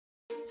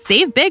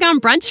Save big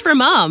on brunch for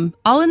mom,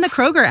 all in the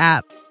Kroger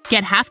app.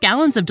 Get half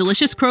gallons of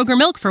delicious Kroger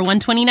milk for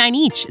 $1.29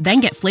 each.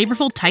 Then get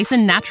flavorful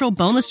Tyson natural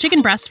boneless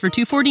chicken breasts for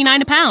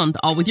 $2.49 a pound,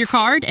 all with your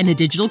card and a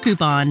digital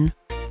coupon.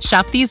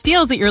 Shop these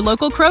deals at your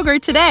local Kroger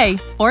today,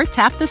 or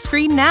tap the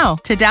screen now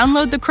to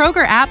download the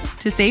Kroger app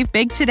to save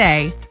big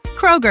today.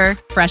 Kroger,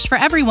 fresh for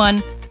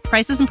everyone.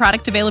 Prices and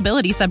product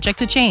availability subject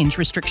to change.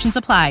 Restrictions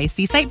apply.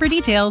 See site for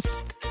details.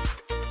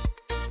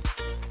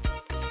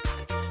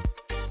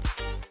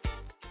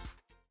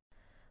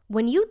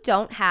 When you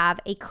don't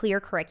have a clear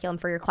curriculum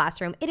for your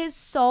classroom, it is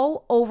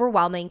so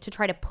overwhelming to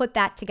try to put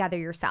that together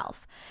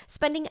yourself.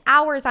 Spending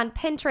hours on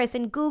Pinterest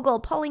and Google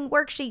pulling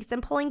worksheets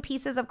and pulling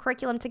pieces of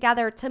curriculum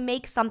together to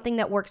make something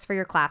that works for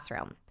your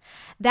classroom.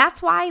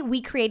 That's why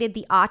we created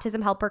the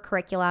Autism Helper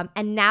curriculum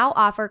and now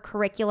offer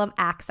Curriculum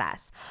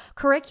Access.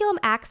 Curriculum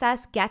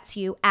Access gets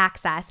you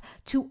access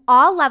to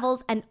all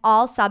levels and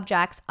all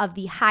subjects of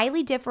the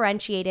highly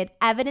differentiated,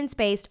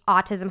 evidence-based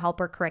Autism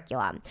Helper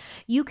curriculum.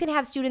 You can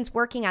have students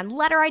working on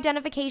letter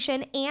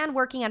identification and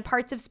working on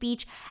parts of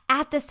speech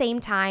at the same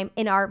time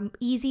in our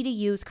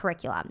easy-to-use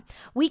curriculum.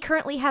 We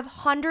currently have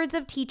hundreds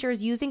of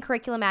teachers using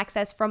Curriculum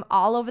Access from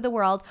all over the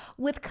world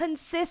with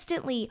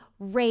consistently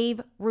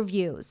rave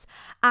reviews.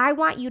 I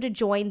want you to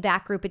join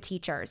that group of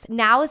teachers.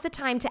 Now is the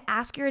time to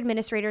ask your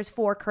administrators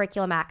for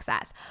Curriculum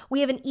Access.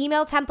 We have an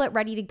email template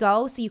ready to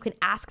go so you can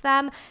ask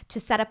them to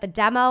set up a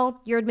demo.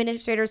 Your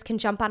administrators can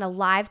jump on a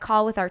live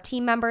call with our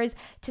team members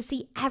to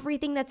see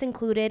everything that's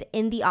included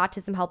in the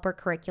Autism Helper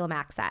Curriculum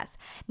Access.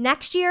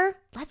 Next year,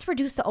 let's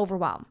reduce the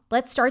overwhelm.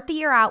 Let's start the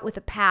year out with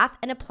a path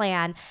and a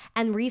plan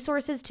and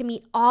resources to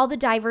meet all the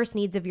diverse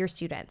needs of your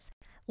students.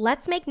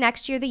 Let's make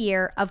next year the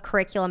year of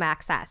Curriculum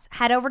Access.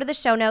 Head over to the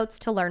show notes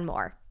to learn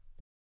more.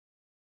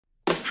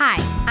 Hi,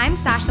 I'm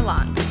Sasha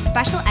Long,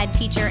 special ed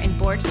teacher and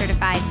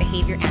board-certified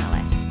behavior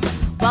analyst.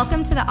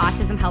 Welcome to the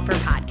Autism Helper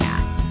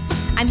podcast.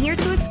 I'm here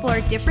to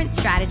explore different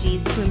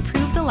strategies to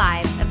improve the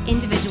lives of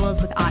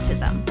individuals with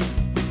autism.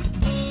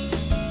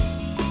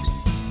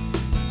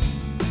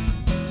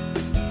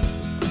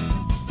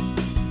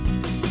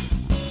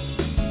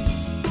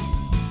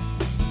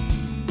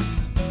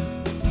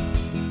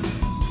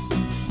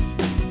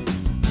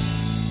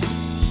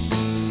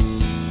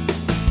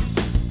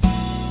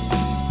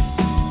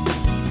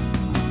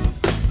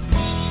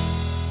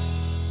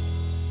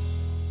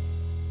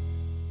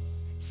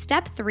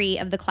 Step 3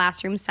 of the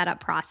classroom setup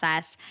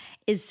process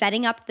is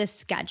setting up the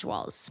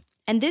schedules.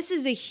 And this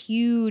is a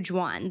huge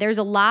one. There's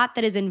a lot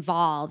that is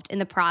involved in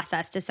the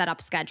process to set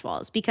up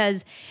schedules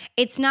because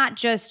it's not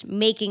just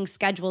making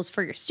schedules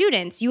for your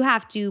students. You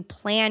have to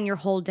plan your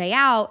whole day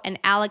out and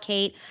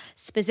allocate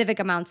specific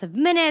amounts of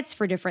minutes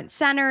for different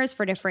centers,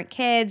 for different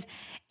kids.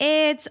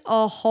 It's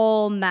a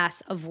whole mess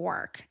of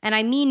work. And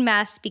I mean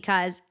mess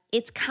because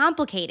it's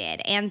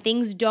complicated and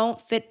things don't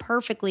fit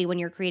perfectly when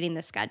you're creating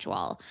the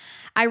schedule.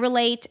 I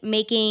relate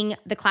making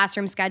the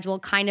classroom schedule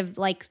kind of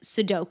like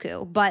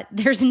Sudoku, but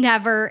there's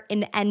never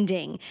an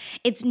ending.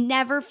 It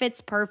never fits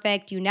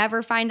perfect. You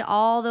never find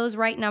all those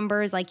right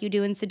numbers like you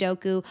do in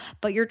Sudoku,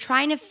 but you're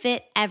trying to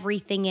fit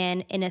everything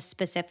in a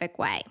specific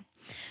way.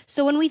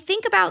 So when we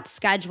think about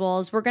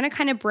schedules, we're going to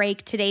kind of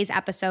break today's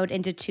episode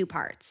into 2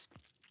 parts.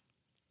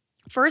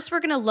 First, we're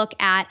going to look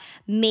at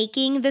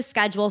making the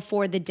schedule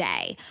for the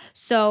day.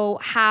 So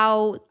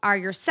how are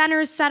your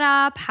centers set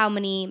up? How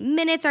many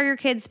minutes are your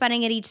kids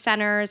spending at each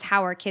centers?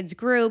 How are kids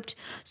grouped?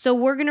 So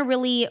we're going to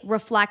really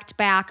reflect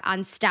back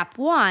on step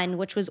 1,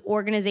 which was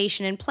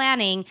organization and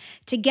planning,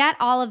 to get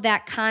all of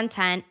that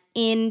content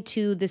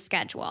into the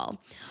schedule.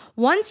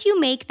 Once you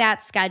make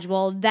that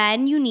schedule,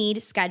 then you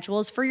need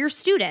schedules for your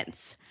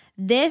students.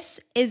 This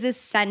is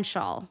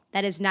essential.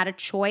 That is not a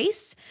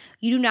choice.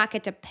 You do not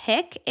get to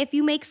pick if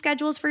you make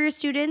schedules for your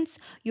students.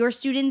 Your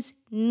students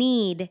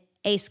need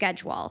a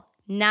schedule,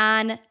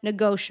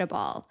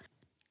 non-negotiable.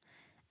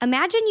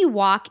 Imagine you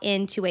walk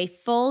into a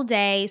full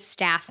day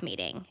staff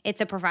meeting.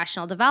 It's a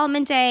professional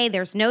development day.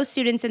 There's no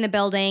students in the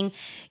building.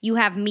 You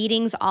have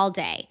meetings all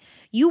day.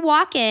 You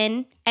walk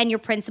in and your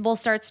principal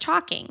starts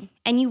talking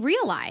and you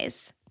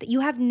realize that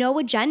you have no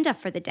agenda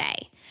for the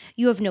day.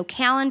 You have no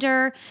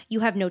calendar, you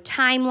have no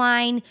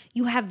timeline,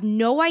 you have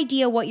no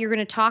idea what you're going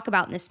to talk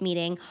about in this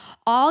meeting.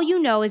 All you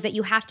know is that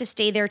you have to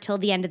stay there till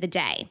the end of the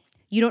day.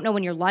 You don't know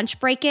when your lunch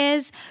break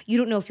is. You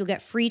don't know if you'll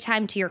get free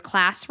time to your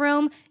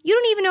classroom. You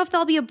don't even know if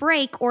there'll be a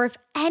break or if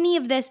any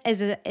of this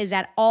is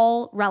at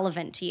all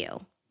relevant to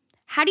you.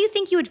 How do you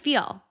think you would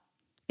feel?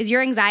 Is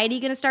your anxiety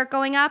going to start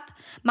going up?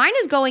 Mine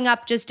is going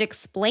up just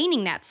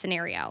explaining that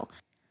scenario.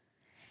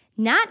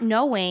 Not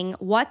knowing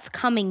what's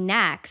coming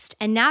next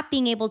and not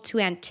being able to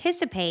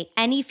anticipate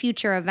any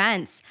future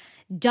events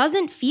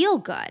doesn't feel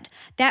good.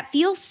 That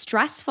feels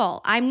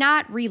stressful. I'm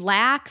not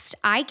relaxed.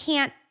 I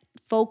can't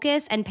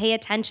focus and pay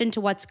attention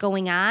to what's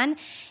going on.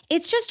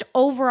 It's just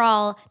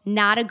overall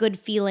not a good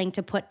feeling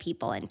to put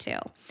people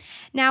into.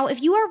 Now,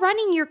 if you are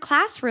running your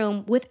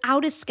classroom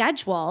without a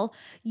schedule,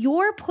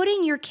 you're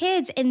putting your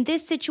kids in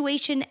this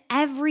situation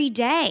every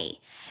day.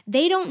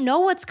 They don't know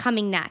what's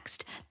coming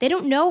next. They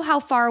don't know how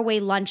far away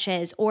lunch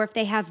is or if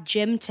they have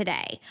gym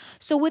today.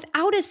 So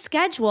without a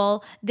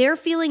schedule, they're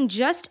feeling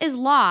just as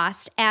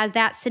lost as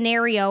that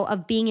scenario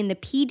of being in the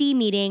PD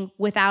meeting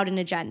without an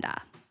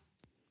agenda.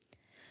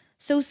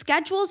 So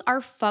schedules are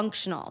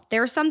functional.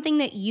 They're something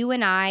that you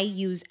and I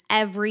use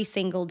every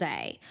single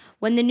day.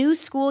 When the new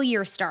school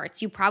year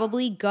starts, you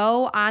probably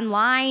go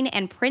online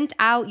and print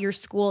out your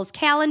school's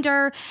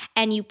calendar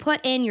and you put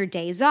in your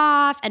days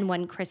off and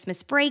when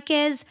Christmas break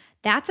is.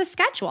 That's a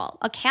schedule.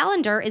 A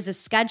calendar is a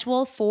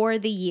schedule for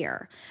the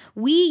year.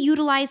 We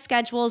utilize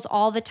schedules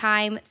all the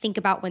time. Think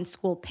about when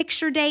school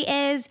picture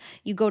day is.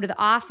 You go to the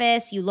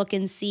office, you look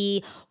and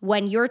see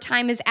when your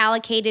time is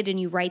allocated and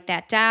you write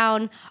that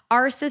down.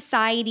 Our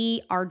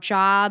society, our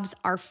jobs,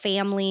 our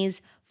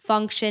families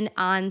function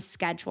on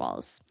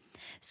schedules.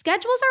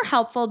 Schedules are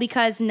helpful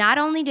because not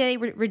only do they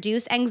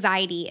reduce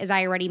anxiety, as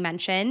I already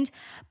mentioned,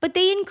 but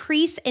they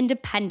increase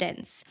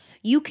independence.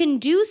 You can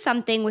do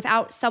something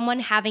without someone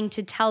having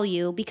to tell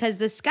you because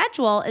the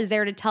schedule is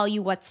there to tell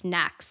you what's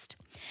next.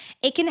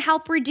 It can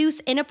help reduce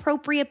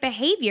inappropriate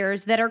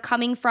behaviors that are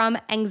coming from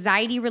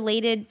anxiety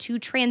related to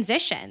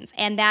transitions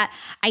and that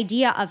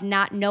idea of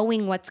not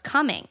knowing what's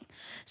coming.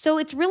 So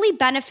it's really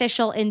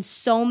beneficial in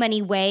so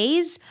many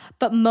ways,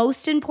 but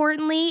most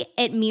importantly,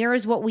 it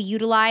mirrors what we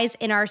utilize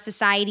in our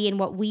society and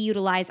what we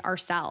utilize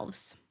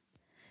ourselves.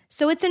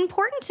 So it's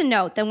important to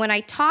note that when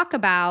I talk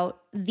about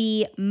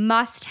the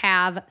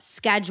must-have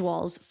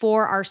schedules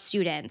for our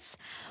students,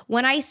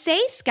 when I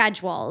say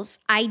schedules,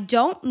 I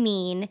don't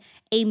mean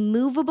a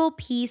movable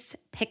piece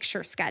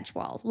picture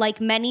schedule, like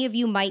many of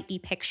you might be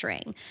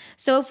picturing.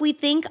 So if we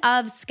think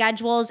of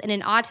schedules in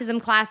an autism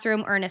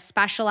classroom or in a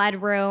special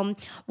ed room,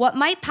 what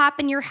might pop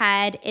in your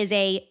head is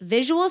a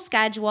visual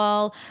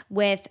schedule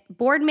with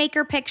board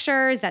maker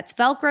pictures that's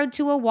Velcroed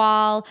to a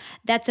wall,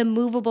 that's a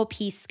movable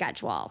piece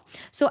schedule.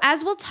 So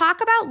as we'll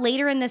talk about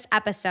later in this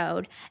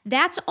episode,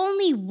 that's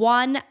only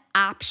one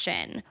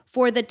option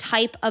for the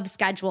type of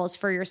schedules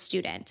for your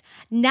student.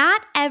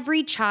 Not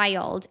every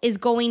child is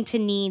going to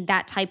need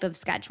that type of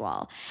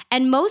schedule.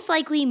 And most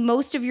likely,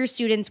 most of your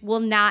students will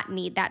not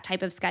need that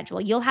type of schedule.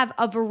 You'll have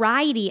a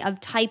variety of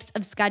types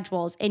of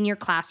schedules in your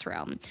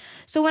classroom.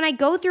 So when I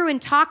go through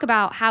and talk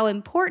about how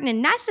important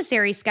and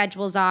necessary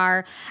schedules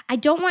are, I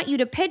don't want you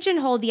to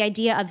pigeonhole the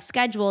idea of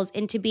schedules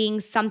into being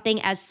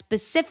something as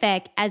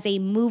specific as a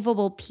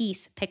movable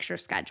piece picture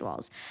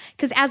schedules.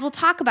 Because as we'll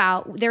talk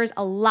about, there's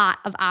a lot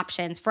of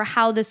options for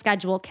how the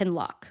schedule can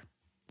look.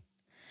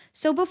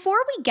 So before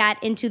we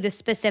get into the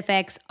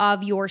specifics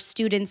of your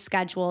students'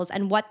 schedules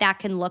and what that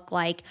can look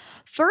like,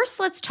 first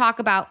let's talk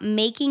about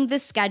making the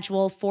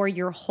schedule for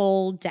your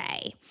whole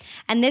day.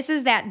 And this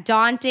is that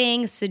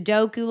daunting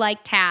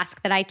Sudoku-like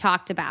task that I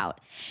talked about.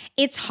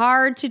 It's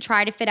hard to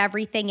try to fit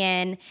everything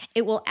in.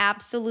 It will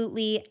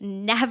absolutely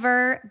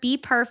never be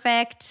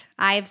perfect.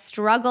 I've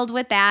struggled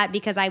with that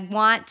because I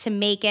want to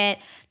make it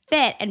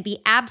fit and be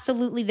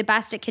absolutely the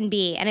best it can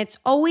be. And it's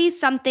always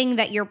something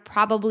that you're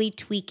probably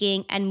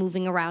tweaking and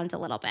moving around a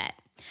little bit.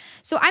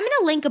 So I'm going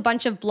to link a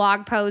bunch of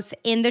blog posts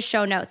in the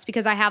show notes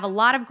because I have a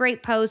lot of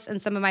great posts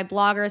and some of my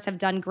bloggers have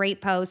done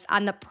great posts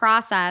on the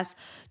process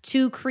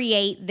to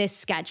create this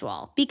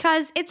schedule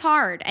because it's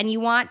hard and you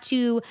want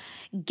to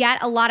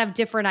get a lot of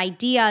different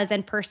ideas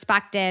and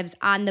perspectives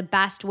on the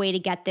best way to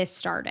get this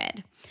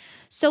started.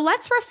 So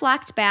let's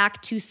reflect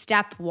back to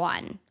step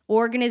 1.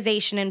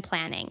 Organization and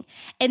planning.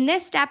 In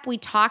this step, we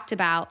talked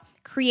about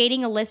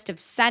creating a list of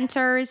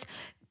centers,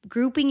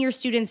 grouping your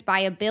students by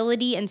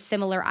ability and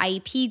similar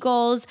IEP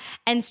goals,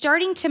 and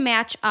starting to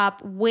match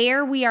up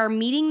where we are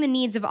meeting the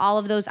needs of all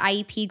of those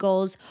IEP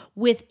goals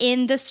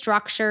within the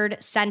structured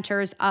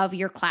centers of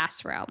your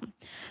classroom.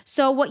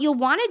 So what you'll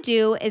want to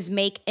do is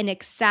make an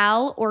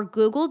Excel or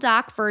Google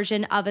Doc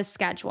version of a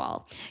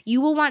schedule.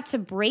 You will want to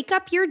break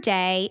up your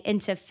day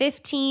into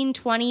 15,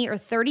 20, or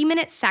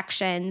 30-minute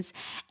sections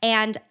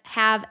and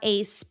have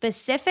a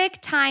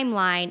specific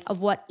timeline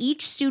of what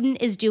each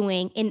student is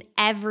doing in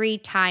every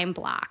time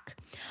block.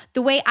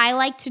 The way I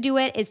like to do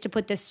it is to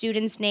put the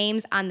students'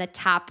 names on the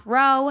top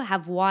row,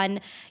 have one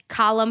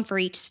column for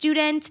each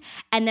student,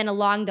 and then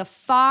along the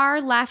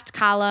far left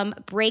column,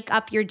 break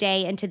up your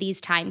day into these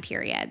time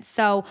periods.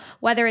 So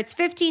whether it's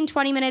 15,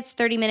 20 minutes,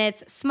 30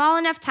 minutes, small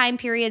enough time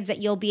periods that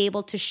you'll be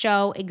able to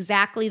show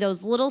exactly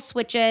those little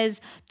switches,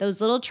 those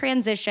little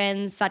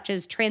transitions, such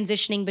as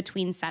transitioning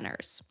between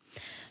centers.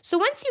 So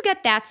once you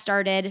get that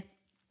started,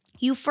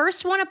 you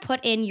first want to put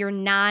in your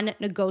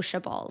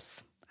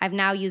non-negotiables. I'm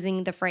now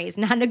using the phrase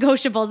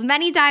non-negotiables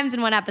many times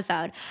in one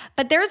episode,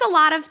 but there's a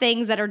lot of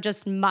things that are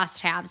just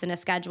must-haves in a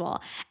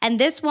schedule, and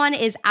this one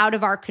is out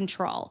of our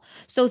control.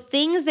 So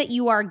things that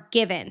you are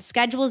given,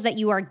 schedules that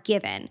you are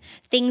given,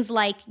 things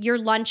like your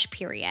lunch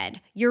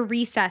period, your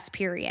recess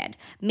period,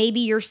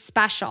 maybe your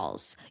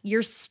specials,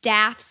 your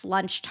staff's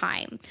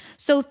lunchtime.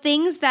 So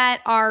things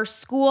that are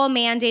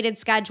school-mandated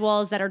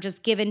schedules that are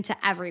just given to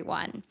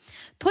everyone.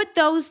 Put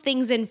those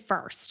things in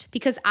first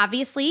because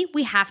obviously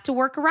we have to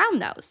work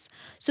around those.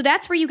 So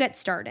that's where you get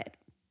started.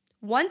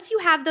 Once you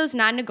have those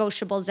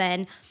non-negotiables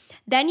in,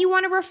 Then you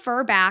want to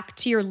refer back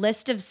to your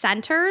list of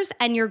centers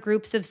and your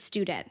groups of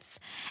students.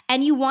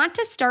 And you want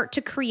to start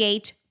to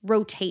create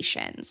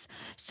rotations.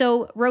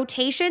 So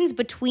rotations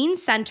between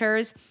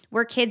centers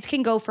where kids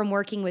can go from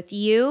working with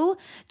you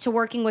to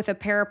working with a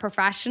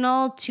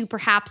paraprofessional to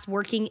perhaps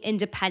working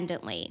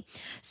independently.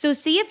 So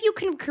see if you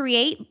can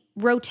create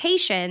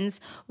rotations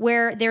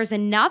where there's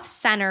enough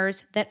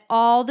centers that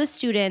all the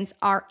students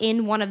are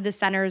in one of the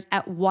centers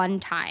at one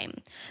time.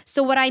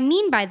 So what I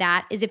mean by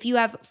that is if you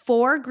have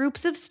 4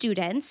 groups of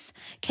students,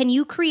 can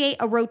you create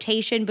a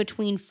rotation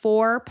between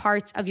 4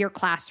 parts of your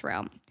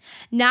classroom?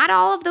 Not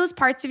all of those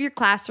parts of your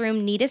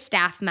classroom need a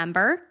staff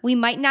member. We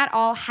might not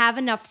all have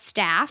enough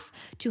staff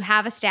to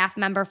have a staff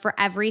member for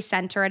every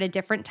center at a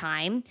different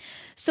time.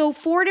 So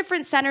 4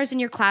 different centers in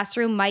your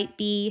classroom might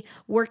be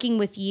working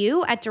with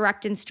you at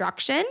direct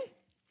instruction,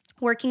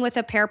 working with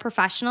a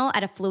paraprofessional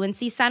at a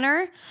fluency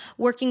center,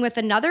 working with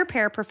another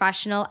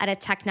paraprofessional at a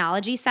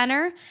technology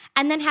center,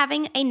 and then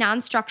having a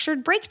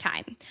non-structured break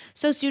time.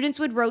 So students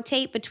would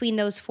rotate between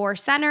those 4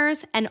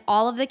 centers, and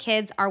all of the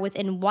kids are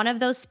within one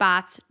of those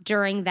spots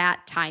during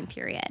that time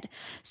period.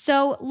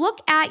 So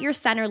look at your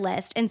center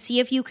list and see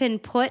if you can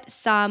put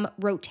some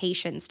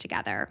rotations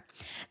together.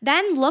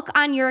 Then look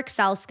on your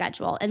Excel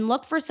schedule and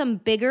look for some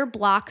bigger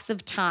blocks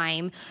of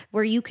time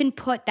where you can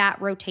put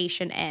that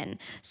rotation in.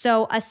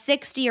 So a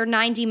 60 or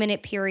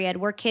 90-minute period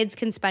where kids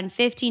can spend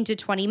 15 to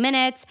 20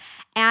 minutes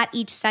at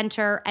each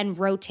center and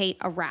rotate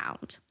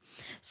around.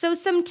 So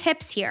some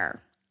tips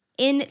here.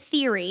 In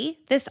theory,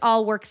 this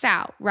all works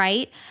out,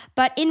 right?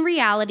 But in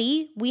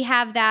reality, we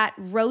have that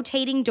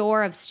rotating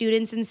door of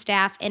students and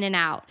staff in and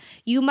out.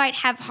 You might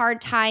have a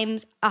hard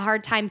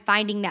time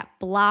finding that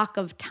block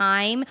of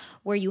time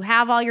where you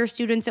have all your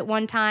students at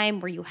one time,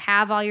 where you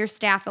have all your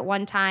staff at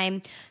one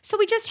time. So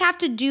we just have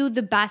to do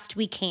the best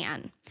we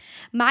can.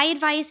 My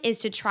advice is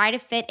to try to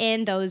fit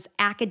in those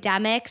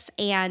academics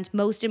and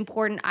most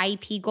important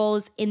IEP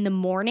goals in the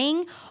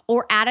morning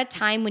or at a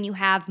time when you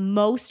have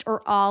most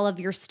or all of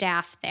your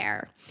staff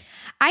there.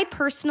 I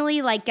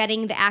personally like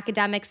getting the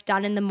academics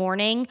done in the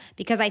morning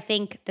because I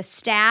think the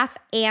staff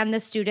and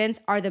the students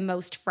are the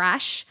most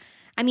fresh.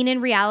 I mean,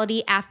 in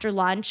reality, after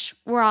lunch,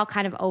 we're all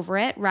kind of over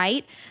it,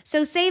 right?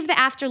 So save the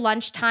after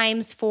lunch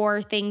times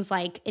for things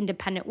like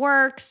independent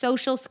work,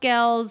 social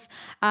skills,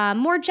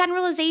 more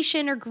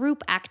generalization or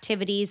group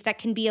activities that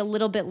can be a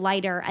little bit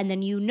lighter. And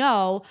then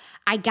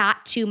I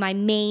got to my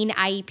main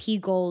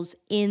IEP goals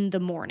in the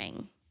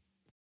morning.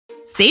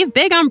 Save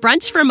big on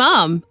brunch for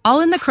mom, all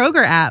in the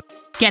Kroger app.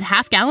 Get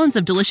half gallons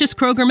of delicious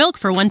Kroger milk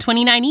for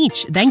 $1.29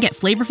 each. Then get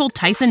flavorful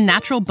Tyson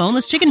natural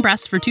boneless chicken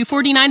breasts for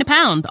 $2.49 a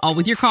pound, all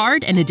with your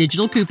card and a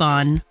digital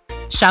coupon.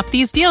 Shop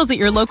these deals at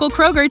your local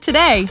Kroger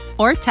today,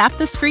 or tap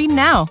the screen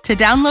now to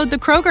download the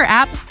Kroger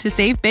app to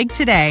save big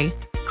today.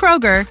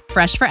 Kroger,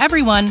 fresh for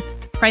everyone.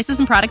 Prices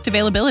and product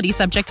availability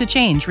subject to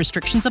change.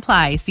 Restrictions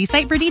apply. See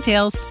site for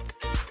details.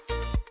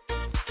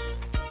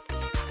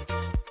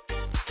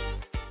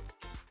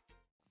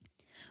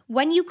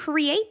 When you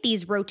create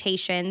these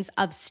rotations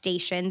of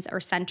stations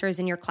or centers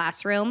in your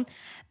classroom,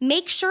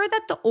 make sure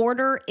that the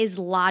order is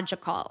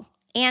logical.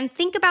 And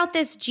think about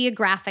this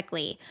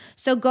geographically.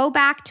 So go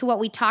back to what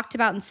we talked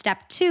about in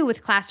step 2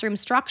 with classroom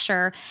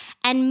structure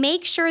and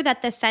make sure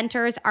that the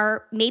centers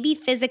are maybe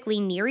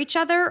physically near each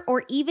other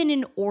or even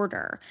in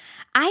order.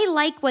 I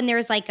like when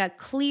there's like a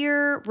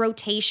clear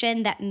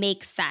rotation that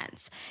makes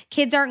sense.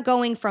 Kids aren't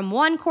going from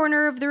one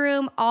corner of the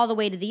room all the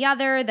way to the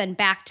other, then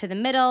back to the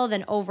middle,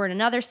 then over in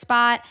another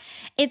spot.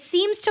 It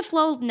seems to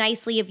flow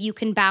nicely if you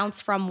can bounce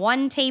from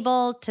one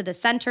table to the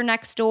center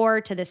next door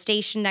to the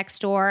station next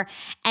door,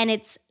 and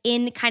it's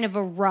in kind of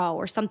a row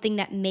or something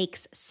that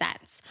makes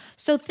sense.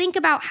 So think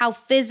about how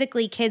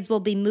physically kids will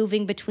be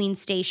moving between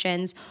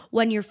stations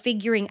when you're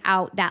figuring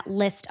out that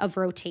list of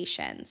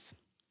rotations.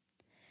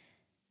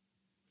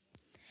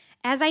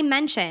 As I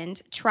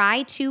mentioned,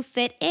 try to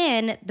fit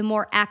in the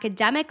more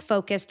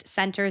academic-focused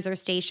centers or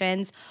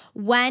stations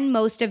when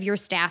most of your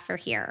staff are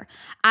here.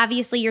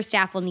 Obviously, your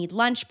staff will need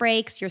lunch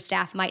breaks. Your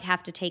staff might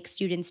have to take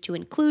students to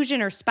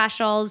inclusion or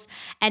specials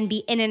and be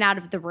in and out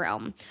of the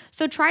room.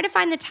 So try to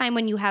find the time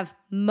when you have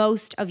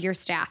most of your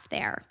staff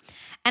there.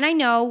 And I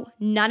know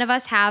none of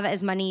us have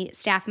as many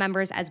staff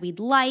members as we'd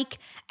like,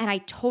 and I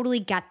totally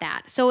get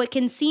that. So it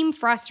can seem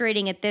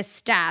frustrating at this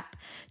step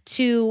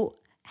to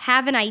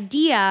have an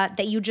idea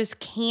that you just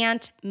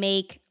can't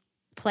make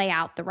play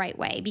out the right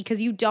way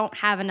because you don't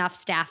have enough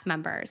staff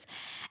members.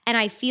 And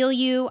I feel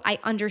you, I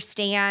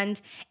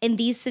understand. In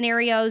these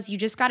scenarios, you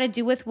just got to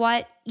do with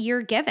what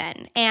you're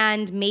given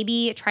and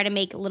maybe try to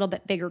make a little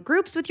bit bigger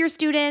groups with your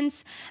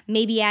students,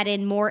 maybe add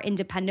in more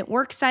independent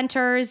work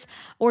centers,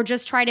 or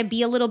just try to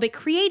be a little bit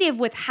creative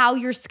with how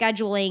you're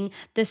scheduling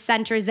the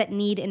centers that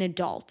need an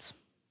adult.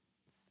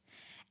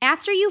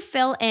 After you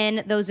fill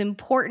in those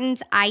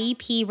important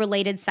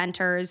IEP-related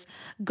centers,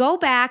 go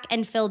back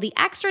and fill the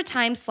extra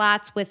time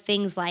slots with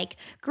things like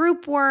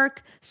group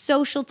work,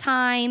 social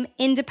time,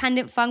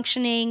 independent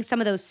functioning, some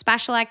of those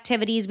special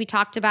activities we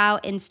talked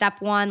about in step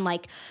 1,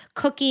 like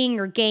cooking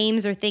or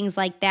games or things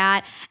like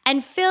that,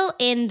 and fill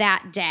in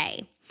that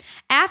day.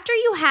 After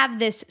you have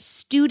this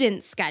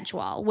student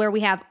schedule where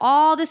we have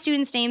all the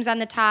students' names on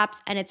the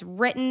tops and it's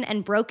written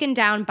and broken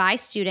down by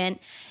student,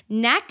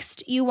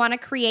 next you want to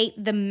create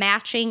the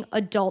matching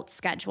adult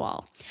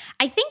schedule.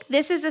 I think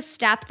this is a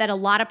step that a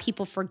lot of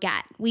people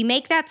forget. We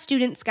make that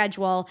student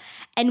schedule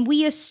and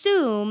we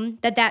assume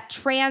that that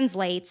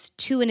translates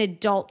to an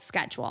adult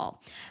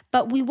schedule,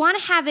 but we want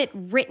to have it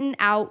written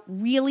out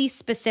really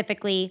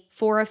specifically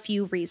for a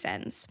few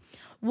reasons.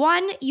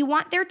 One, you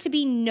want there to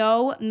be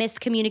no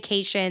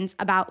miscommunications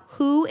about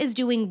who is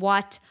doing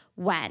what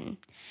when.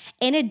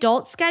 An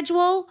adult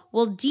schedule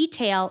will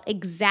detail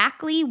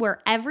exactly where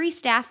every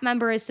staff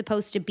member is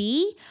supposed to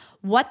be,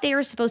 what they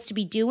are supposed to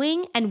be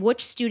doing, and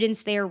which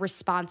students they are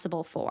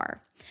responsible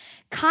for.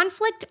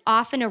 Conflict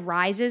often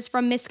arises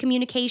from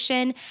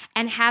miscommunication,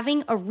 and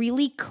having a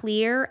really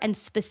clear and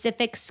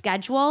specific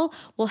schedule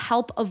will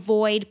help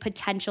avoid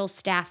potential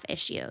staff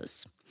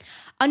issues.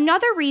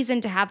 Another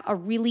reason to have a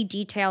really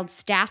detailed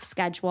staff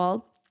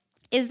schedule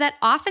is that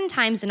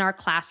oftentimes in our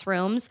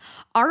classrooms,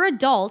 our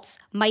adults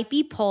might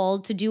be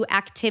pulled to do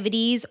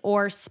activities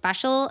or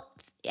special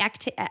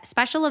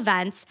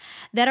events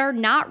that are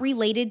not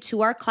related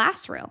to our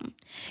classroom.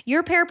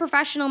 Your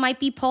paraprofessional might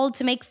be pulled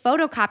to make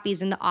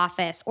photocopies in the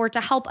office or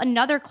to help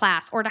another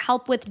class or to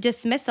help with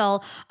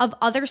dismissal of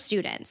other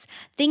students,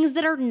 things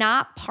that are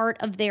not part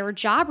of their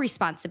job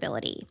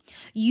responsibility.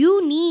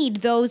 You need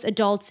those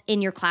adults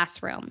in your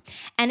classroom.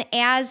 And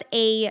as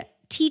a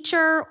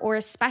teacher, or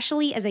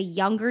especially as a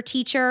younger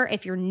teacher,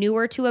 if you're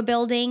newer to a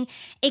building,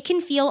 it can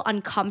feel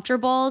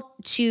uncomfortable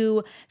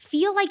to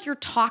feel like you're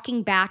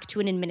talking back to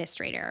an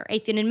administrator.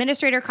 If an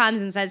administrator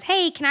comes and says,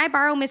 "Hey, can I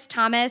borrow Miss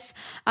Thomas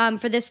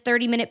for this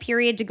 30-minute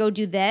period to go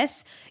do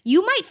this?"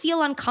 You might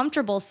feel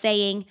uncomfortable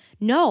saying,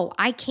 "No,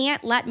 I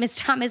can't let Miss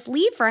Thomas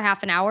leave for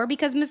half an hour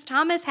because Miss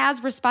Thomas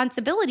has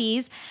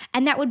responsibilities,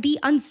 and that would be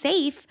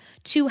unsafe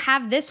to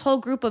have this whole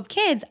group of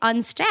kids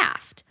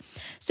unstaffed."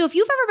 So if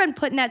you've ever been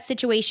put in that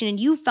situation and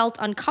you felt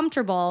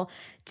uncomfortable,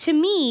 to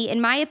me, in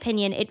my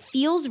opinion, it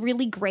feels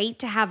really great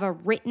to have a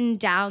written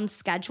down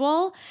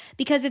schedule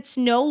because it's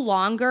no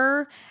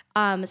longer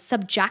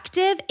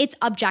subjective, it's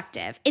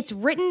objective. It's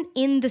written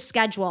in the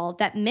schedule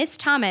that Miss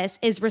Thomas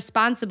is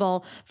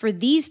responsible for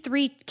these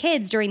 3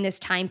 kids during this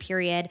time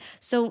period.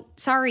 So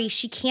sorry,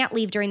 she can't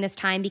leave during this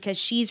time because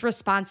she's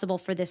responsible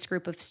for this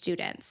group of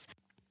students.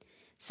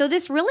 So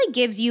this really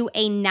gives you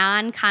a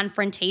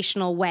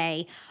non-confrontational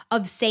way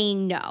of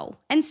saying no,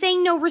 and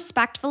saying no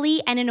respectfully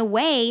and in a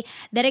way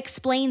that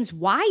explains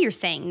why you're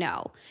saying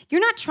no. You're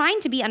not trying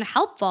to be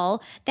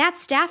unhelpful. That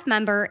staff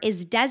member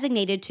is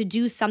designated to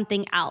do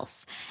something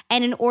else.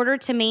 And in order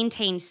to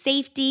maintain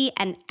safety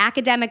and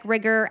academic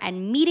rigor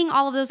and meeting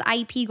all of those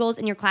IEP goals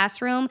in your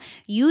classroom,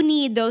 you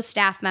need those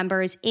staff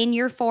members in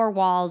your 4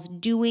 walls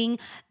doing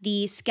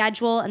the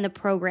schedule and the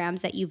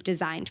programs that you've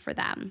designed for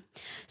them.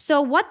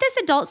 So what this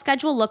adult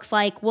schedule looks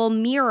like will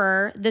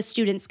mirror the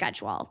student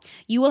schedule.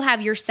 You will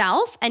have yourself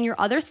and your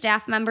other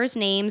staff members'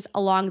 names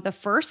along the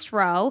first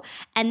row,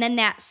 and then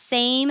that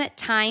same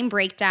time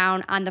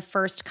breakdown on the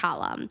first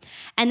column.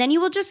 And then you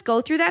will just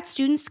go through that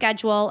student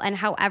schedule, and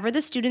however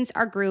the students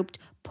are grouped,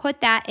 put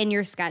that in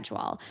your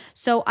schedule.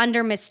 So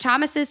under Miss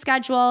Thomas's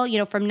schedule,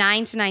 from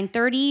 9 to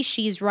 9:30,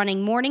 she's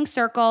running morning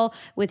circle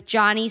with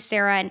Johnny,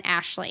 Sarah, and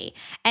Ashley.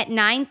 At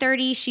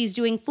 9:30, she's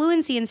doing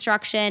fluency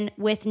instruction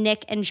with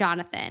Nick and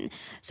Jonathan.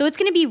 So it's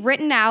going to be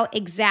written out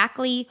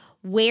exactly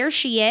where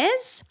she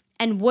is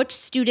and which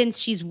students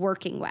she's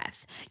working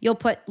with. You'll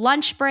put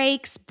lunch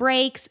breaks,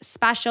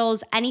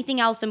 specials,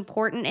 anything else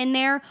important in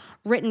there,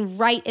 written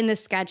right in the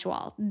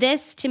schedule.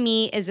 This, to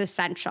me, is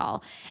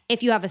essential.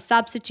 If you have a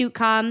substitute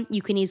come,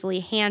 you can easily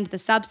hand the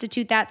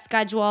substitute that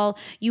schedule.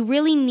 You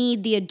really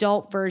need the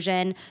adult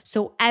version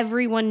so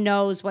everyone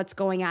knows what's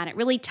going on. It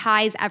really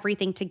ties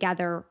everything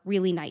together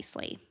really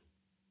nicely.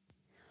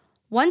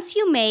 Once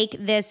you make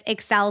this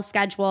Excel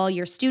schedule,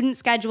 your student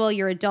schedule,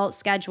 your adult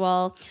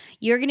schedule,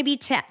 you're going to be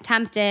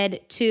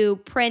tempted to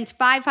print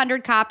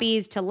 500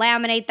 copies, to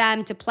laminate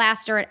them, to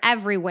plaster it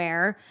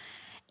everywhere.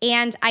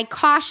 And I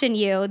caution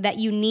you that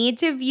you need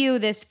to view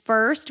this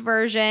first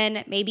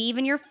version, maybe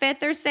even your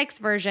 5th or 6th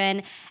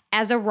version,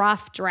 as a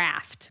rough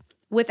draft.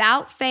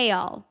 Without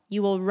fail,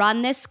 you will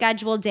run this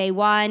schedule day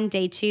 1,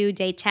 day 2,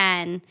 day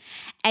 10,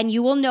 and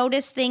you will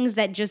notice things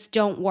that just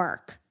don't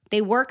work.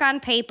 They work on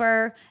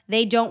paper,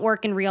 they don't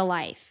work in real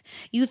life.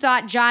 You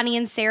thought Johnny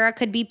and Sarah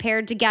could be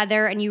paired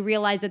together, and you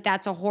realize that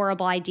that's a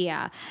horrible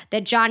idea,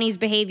 that Johnny's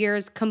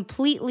behaviors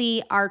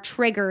completely are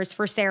triggers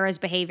for Sarah's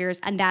behaviors,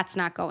 and that's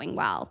not going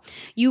well.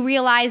 You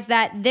realize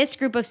that this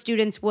group of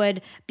students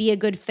would be a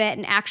good fit,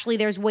 and actually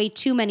there's way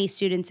too many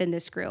students in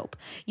this group.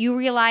 You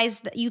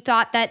realize that you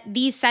thought that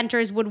these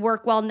centers would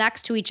work well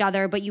next to each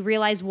other, but you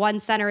realize one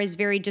center is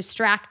very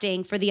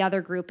distracting for the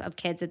other group of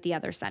kids at the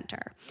other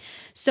center.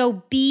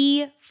 So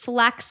be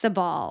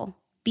flexible.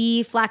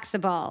 Be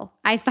flexible.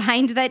 I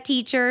find that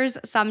teachers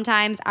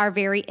sometimes are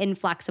very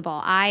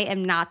inflexible. I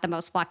am not the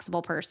most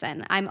flexible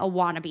person. I'm a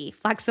wannabe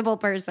flexible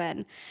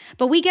person.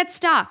 But we get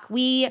stuck.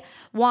 We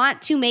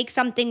want to make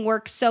something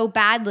work so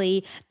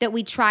badly that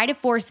we try to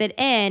force it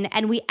in,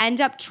 and we end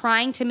up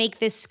trying to make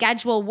this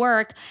schedule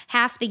work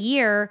half the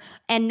year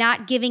and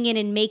not giving in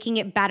and making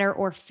it better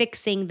or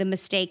fixing the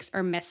mistakes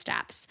or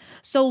missteps.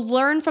 So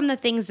learn from the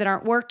things that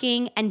aren't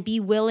working and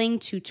be willing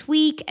to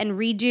tweak and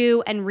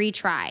redo and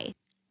retry.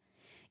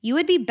 You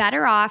would be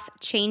better off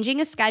changing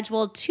a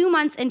schedule 2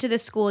 months into the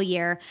school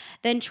year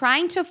than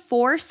trying to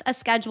force a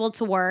schedule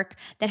to work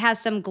that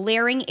has some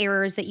glaring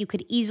errors that you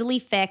could easily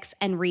fix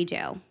and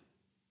redo.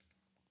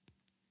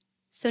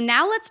 So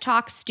now let's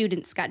talk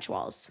student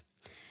schedules.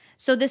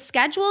 So the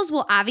schedules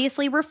will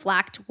obviously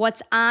reflect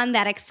what's on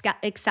that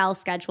Excel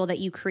schedule that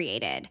you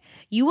created.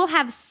 You will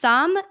have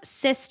some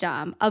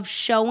system of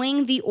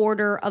showing the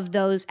order of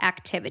those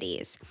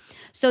activities.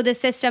 So the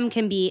system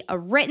can be a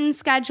written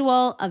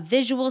schedule, a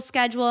visual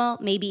schedule,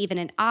 maybe even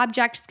an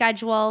object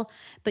schedule,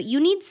 but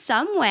you need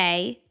some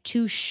way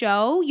to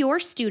show your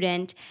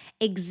student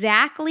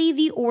exactly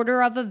the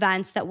order of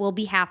events that will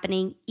be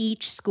happening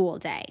each school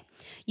day.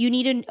 You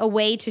need a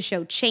way to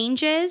show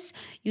changes.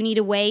 You need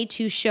a way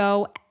to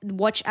show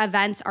which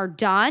events are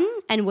done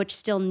and which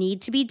still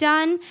need to be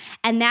done.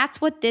 And that's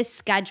what this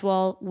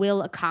schedule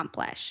will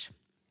accomplish.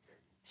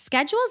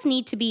 Schedules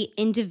need to be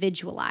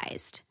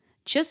individualized.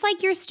 Just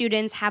like your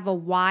students have a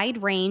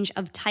wide range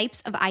of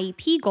types of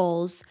IEP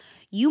goals,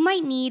 you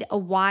might need a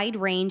wide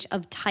range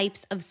of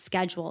types of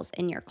schedules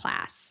in your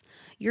class.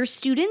 Your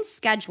student's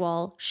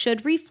schedule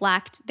should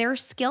reflect their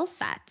skill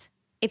set.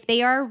 If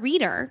they are a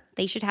reader,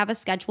 they should have a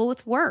schedule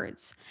with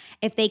words.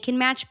 If they can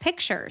match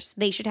pictures,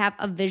 they should have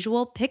a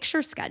visual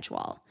picture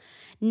schedule.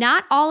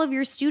 Not all of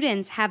your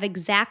students have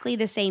exactly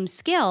the same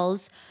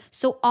skills,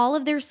 so all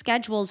of their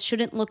schedules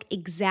shouldn't look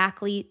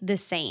exactly the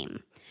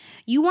same.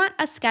 You want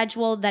a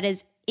schedule that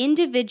is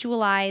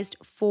individualized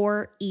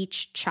for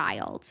each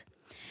child.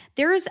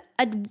 There's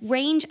a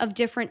range of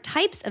different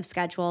types of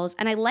schedules,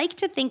 and I like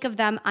to think of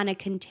them on a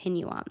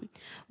continuum.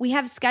 We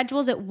have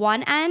schedules at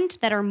one end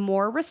that are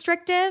more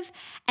restrictive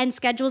and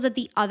schedules at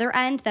the other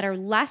end that are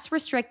less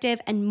restrictive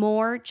and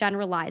more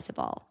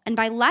generalizable. And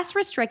by less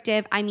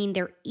restrictive, I mean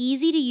they're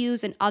easy to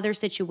use in other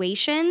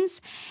situations,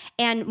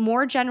 and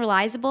more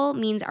generalizable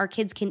means our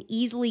kids can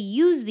easily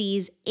use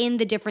these in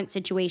the different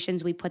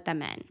situations we put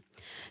them in.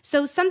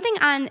 So something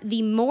on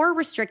the more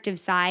restrictive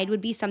side would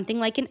be something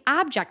like an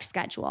object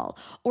schedule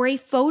or a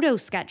photo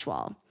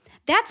schedule.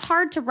 That's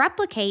hard to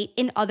replicate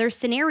in other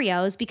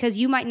scenarios because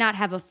you might not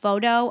have a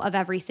photo of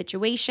every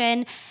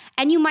situation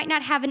and you might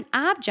not have an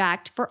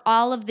object for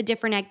all of the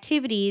different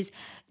activities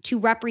to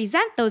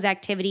represent those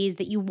activities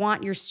that you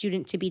want your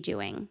student to be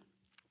doing.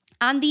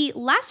 On the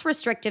less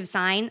restrictive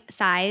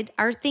side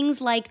are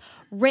things like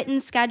written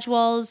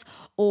schedules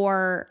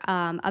or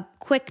a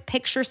quick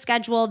picture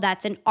schedule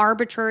that's an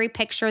arbitrary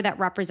picture that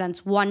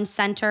represents one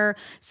center.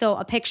 So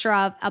a picture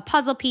of a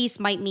puzzle piece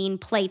might mean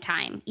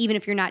playtime, even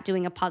if you're not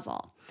doing a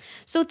puzzle.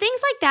 So things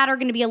like that are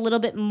going to be a little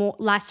bit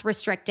less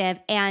restrictive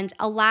and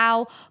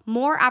allow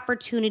more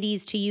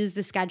opportunities to use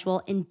the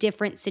schedule in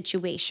different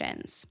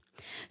situations.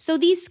 So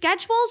these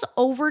schedules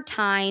over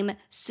time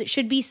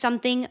should be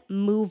something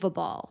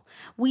movable.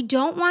 We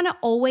don't want to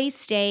always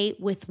stay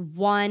with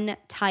one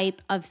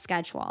type of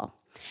schedule.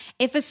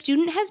 If a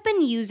student has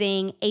been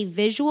using a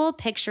visual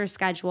picture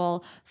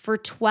schedule for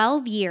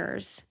 12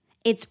 years,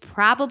 it's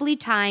probably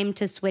time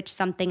to switch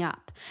something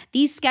up.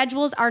 These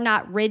schedules are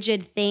not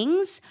rigid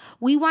things.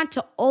 We want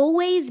to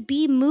always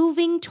be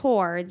moving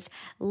towards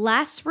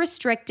less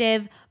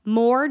restrictive,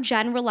 more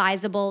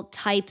generalizable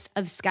types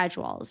of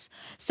schedules.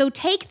 So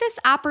take this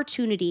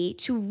opportunity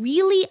to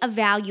really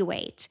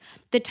evaluate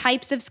the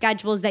types of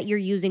schedules that you're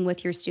using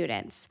with your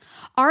students.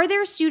 Are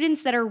there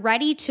students that are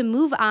ready to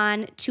move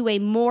on to a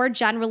more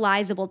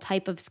generalizable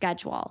type of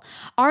schedule?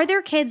 Are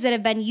there kids that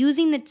have been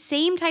using the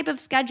same type of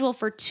schedule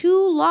for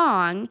too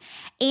long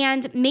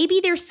and maybe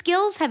their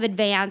skills have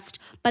advanced,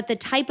 but the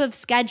type of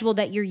schedule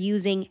that you're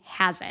using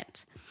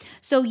hasn't?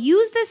 So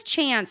use this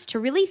chance to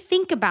really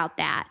think about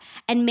that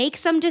and make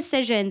some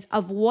decisions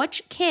of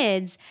which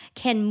kids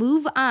can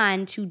move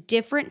on to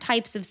different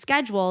types of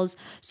schedules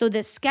so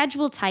the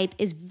schedule type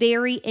is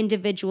very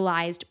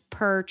individualized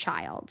per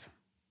child.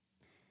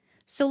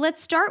 So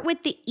let's start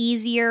with the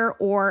easier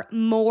or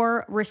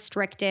more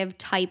restrictive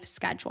type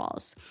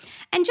schedules.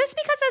 And just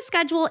because a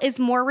schedule is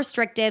more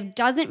restrictive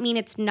doesn't mean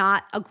it's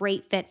not a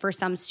great fit for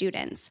some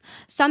students.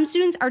 Some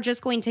students are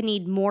just going to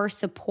need more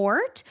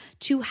support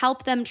to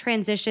help them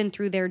transition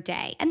through their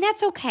day, and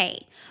that's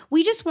okay.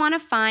 We just want to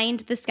find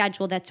the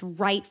schedule that's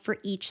right for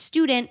each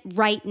student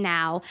right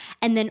now,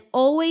 and then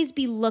always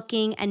be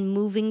looking and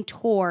moving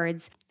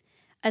towards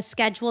a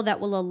schedule that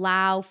will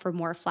allow for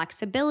more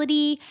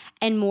flexibility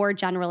and more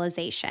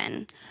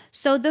generalization.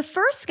 So the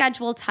first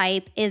schedule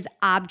type is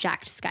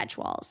object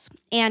schedules.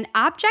 And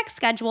object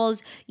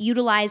schedules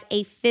utilize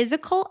a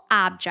physical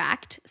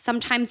object,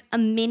 sometimes a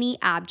mini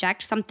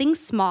object, something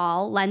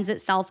small lends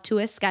itself to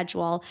a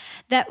schedule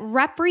that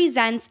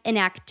represents an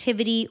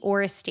activity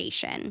or a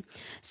station.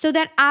 So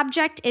that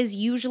object is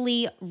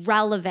usually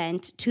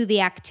relevant to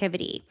the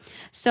activity.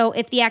 So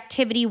if the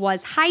activity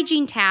was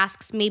hygiene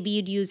tasks, maybe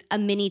you'd use a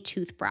mini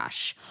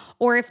toothbrush.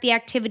 Or if the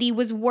activity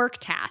was work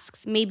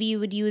tasks, maybe you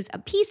would use a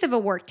piece of a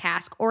work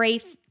task or a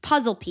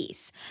puzzle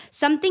piece,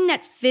 something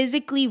that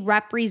physically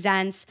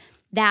represents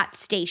that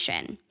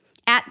station.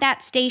 At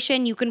that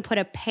station, you can put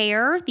a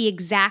pair, the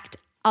exact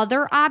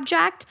other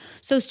object,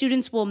 so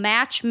students will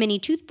match mini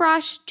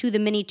toothbrush to the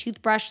mini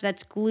toothbrush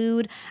that's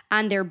glued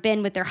on their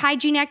bin with their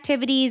hygiene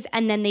activities,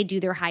 and then they do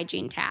their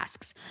hygiene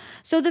tasks.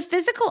 So the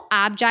physical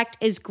object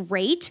is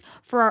great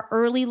for our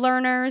early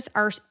learners,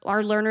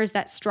 our learners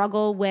that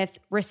struggle with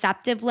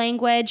receptive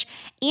language,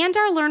 and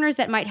our learners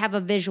that might have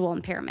a visual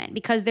impairment,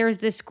 because there's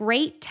this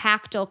great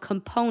tactile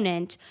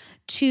component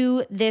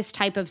to this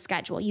type of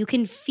schedule. You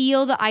can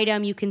feel the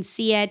item, you can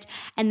see it,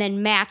 and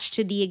then match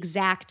to the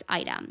exact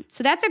item.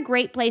 So that's a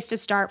great place to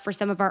start for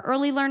some of our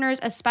early learners,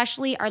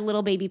 especially our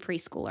little baby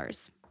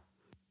preschoolers.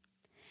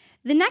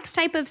 The next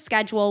type of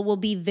schedule will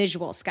be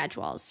visual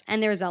schedules.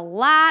 And there's a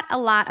lot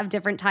of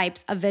different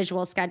types of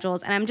visual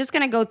schedules. And I'm just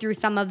going to go through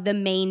some of the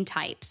main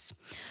types.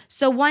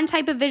 So one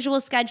type of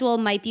visual schedule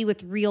might be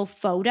with real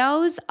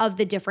photos of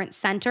the different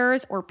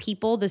centers or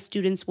people the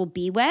students will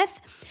be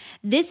with.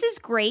 This is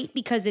great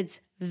because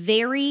it's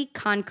very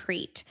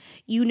concrete.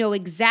 You know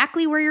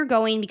exactly where you're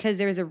going because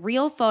there's a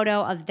real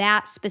photo of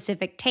that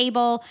specific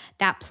table,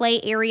 that play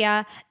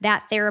area,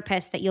 that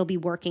therapist that you'll be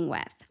working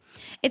with.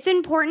 It's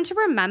important to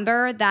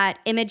remember that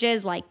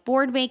images like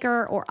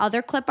Boardmaker or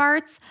other clip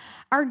arts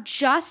are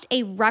just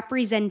a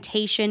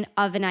representation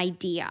of an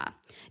idea.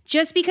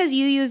 Just because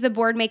you use the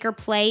Boardmaker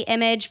play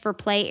image for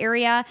play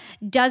area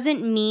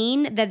doesn't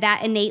mean that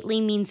that innately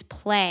means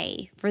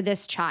play for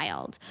this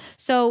child.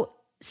 So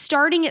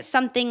starting at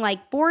something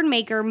like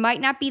Boardmaker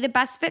might not be the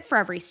best fit for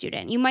every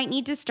student. You might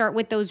need to start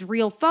with those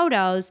real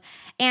photos,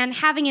 and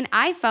having an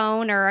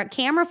iPhone or a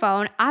camera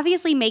phone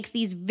obviously makes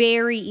these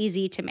very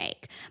easy to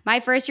make. My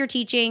first year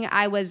teaching,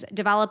 I was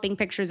developing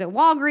pictures at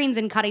Walgreens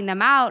and cutting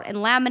them out and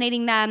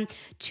laminating them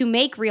to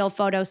make real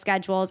photo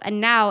schedules,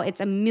 and now it's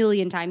a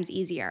million times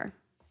easier.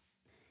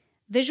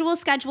 Visual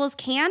schedules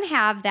can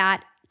have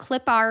that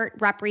clip art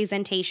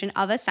representation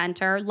of a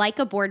center like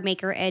a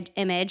Boardmaker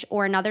image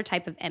or another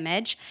type of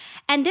image.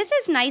 And this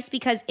is nice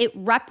because it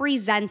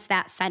represents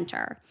that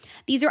center.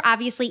 These are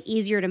obviously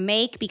easier to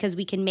make because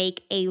we can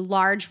make a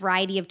large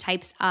variety of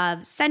types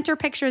of center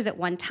pictures at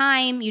one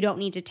time. You don't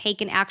need to take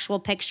an actual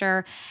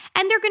picture.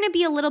 And they're going to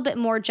be a little bit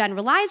more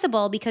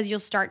generalizable because you'll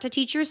start to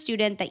teach your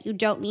student that you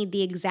don't need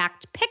the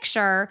exact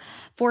picture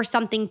for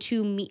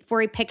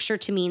a picture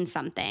to mean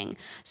something.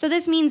 So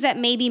this means that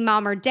maybe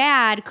mom or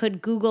dad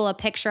could Google a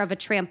picture of a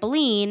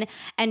trampoline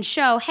and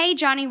show, hey,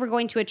 Johnny, we're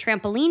going to a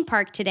trampoline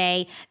park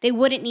today. They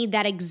wouldn't need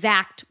that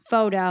exact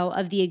photo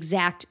of the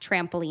exact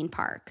trampoline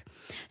park.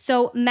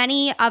 So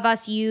many of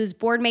us use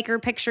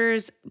Boardmaker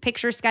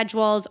picture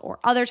schedules or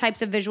other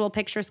types of visual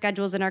picture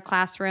schedules in our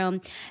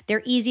classroom.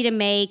 They're easy to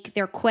make.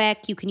 They're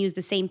quick. You can use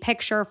the same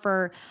picture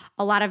for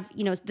a lot of,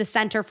 the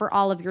center for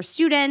all of your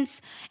students,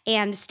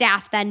 and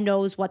staff then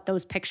knows what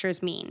those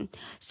pictures mean.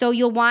 So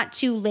you'll want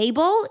to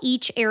label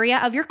each area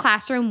of your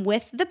classroom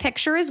with the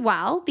picture as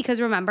well, because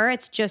remember,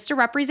 it's just a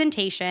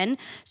representation.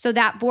 So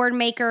that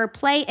Boardmaker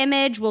play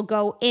image will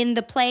go in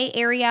the play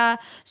area.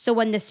 So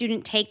when the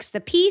student takes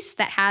the piece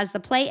that has the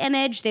play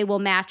image, they will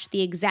match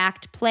the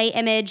exact play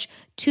image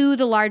to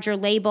the larger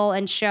label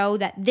and show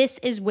that this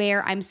is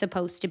where I'm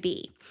supposed to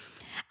be.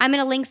 I'm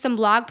going to link some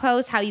blog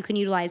posts how you can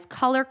utilize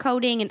color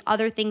coding and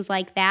other things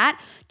like that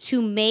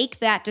to make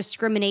that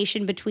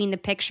discrimination between the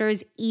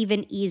pictures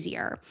even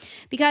easier.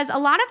 Because a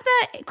lot of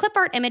the clip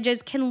art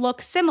images can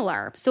look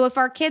similar. So if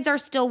our kids are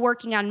still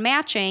working on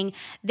matching,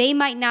 they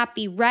might not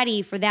be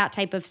ready for that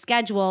type of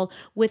schedule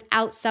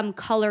without some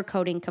color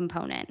coding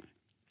component.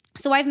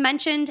 So I've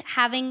mentioned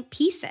having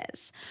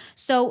pieces.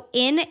 So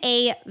in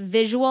a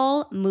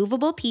visual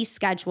movable piece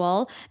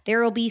schedule,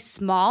 there will be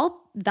small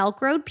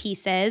Velcroed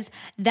pieces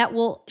that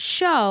will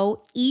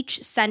show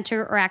each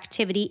center or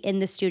activity in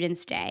the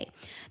student's day.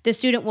 The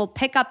student will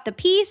pick up the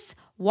piece,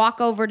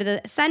 walk over to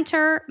the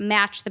center,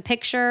 match the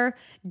picture,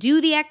 do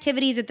the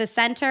activities at the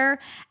center,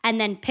 and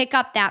then pick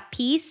up that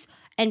piece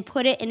and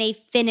put it in a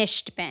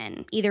finished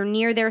bin, either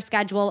near their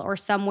schedule or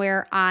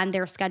somewhere on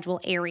their schedule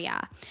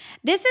area.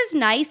 This is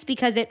nice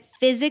because it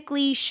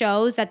physically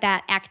shows that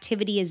that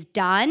activity is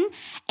done,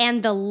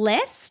 and the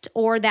list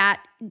or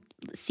that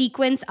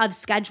sequence of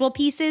schedule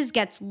pieces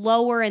gets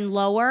lower and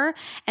lower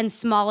and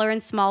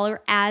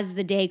smaller as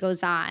the day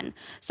goes on.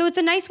 So it's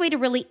a nice way to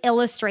really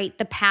illustrate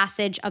the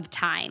passage of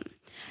time.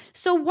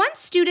 So once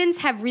students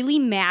have really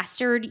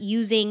mastered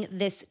using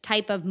this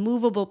type of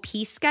movable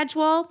piece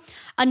schedule,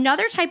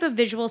 another type of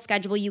visual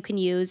schedule you can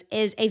use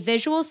is a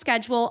visual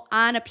schedule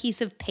on a piece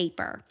of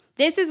paper.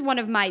 This is one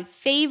of my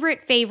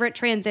favorite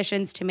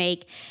transitions to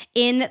make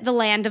in the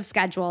land of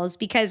schedules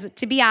because,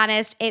 to be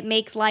honest, it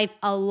makes life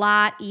a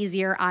lot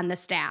easier on the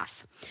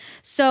staff.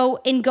 So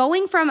in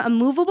going from a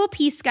movable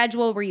piece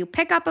schedule where you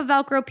pick up a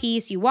Velcro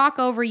piece, you walk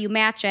over, you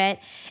match it,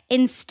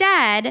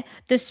 instead,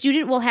 the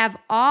student will have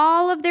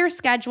all of their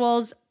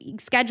schedule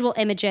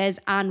images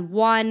on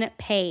one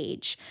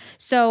page.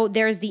 So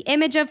there's the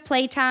image of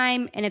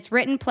playtime and it's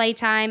written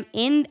playtime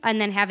and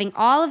then having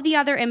all of the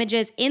other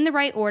images in the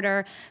right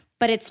order,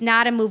 but it's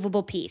not a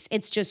movable piece.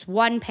 It's just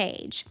one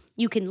page.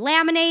 You can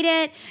laminate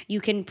it, you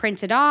can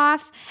print it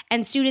off,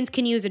 and students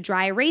can use a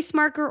dry erase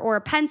marker or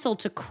a pencil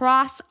to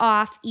cross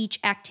off each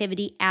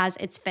activity as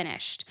it's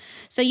finished.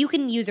 So you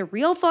can use a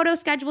real photo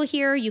schedule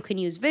here, you can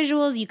use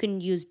visuals, you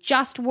can use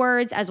just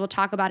words, as we'll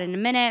talk about in a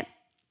minute.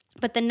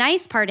 But the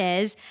nice part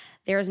is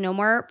there's no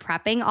more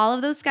prepping all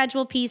of those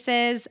schedule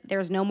pieces.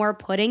 There's no more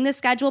putting the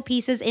schedule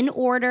pieces in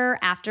order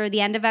after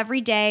the end of every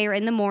day or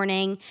in the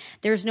morning.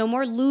 There's no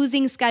more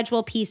losing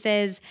schedule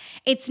pieces.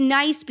 It's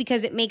nice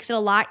because it makes it a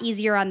lot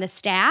easier on the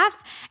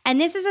staff.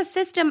 And this is a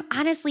system,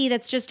 honestly,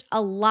 that's just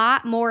a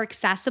lot more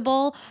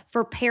accessible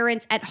for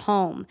parents at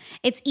home.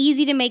 It's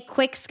easy to make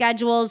quick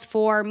schedules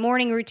for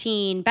morning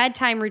routine,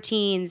 bedtime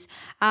routines,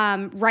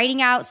 writing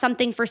out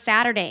something for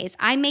Saturdays.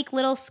 I make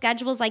little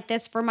schedules like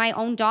this for my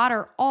own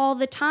daughter all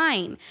the time.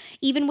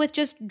 Even with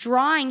just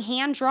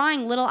hand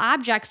drawing little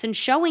objects and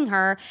showing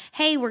her,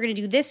 hey, we're going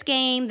to do this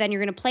game, then you're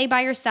going to play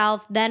by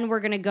yourself, then we're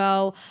going to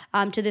go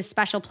to this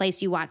special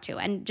place you want to,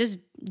 and just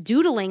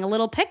doodling a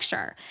little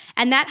picture.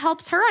 And that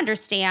helps her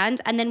understand,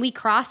 and then we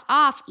cross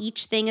off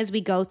each thing as we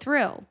go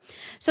through.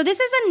 So this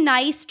is a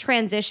nice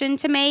transition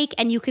to make,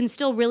 and you can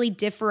still really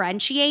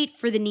differentiate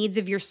for the needs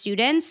of your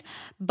students,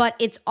 but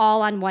it's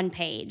all on one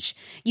page.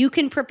 You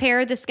can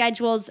prepare the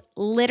schedules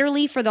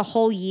literally for the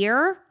whole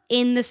year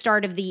in the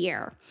start of the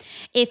year.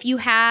 If you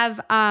have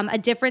a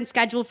different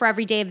schedule for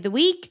every day of the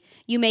week,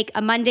 you make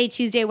a Monday,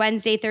 Tuesday,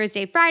 Wednesday,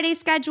 Thursday, Friday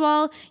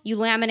schedule, you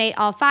laminate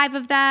all 5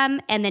 of them,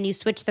 and then you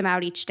switch them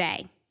out each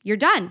day. You're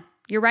done.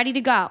 You're ready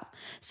to go.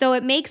 So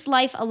it makes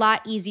life a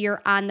lot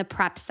easier on the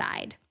prep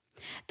side.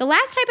 The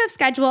last type of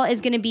schedule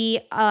is going to be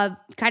a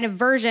kind of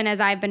version,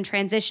 as I've been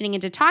transitioning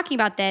into talking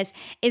about this,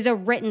 is a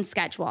written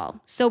schedule.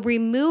 So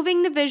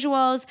removing the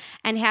visuals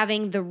and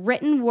having the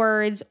written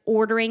words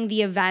ordering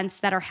the events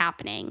that are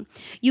happening.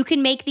 You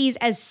can make these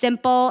as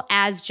simple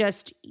as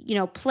just,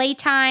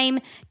 playtime,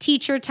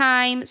 teacher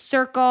time,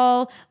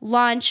 circle,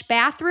 lunch,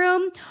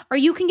 bathroom, or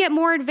you can get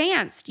more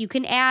advanced. You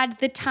can add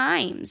the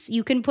times.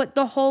 You can put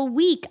the whole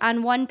week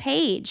on one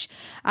page.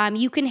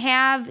 You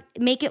can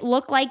make it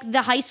look like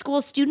the high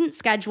school student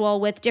schedule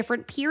with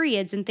different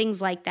periods and things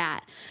like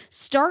that.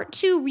 Start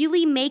to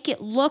really make it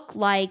look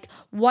like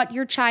what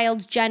your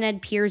child's gen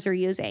ed peers are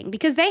using,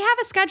 because they have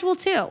a schedule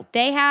too.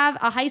 They have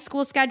a high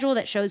school schedule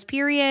that shows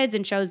periods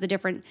and shows the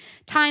different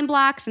time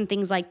blocks and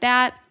things like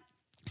that.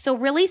 So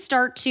really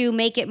start to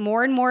make it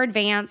more and more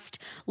advanced.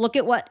 Look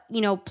at what,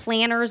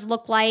 planners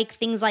look like,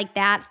 things like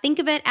that. Think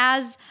of it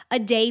as a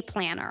day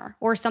planner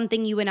or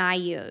something you and I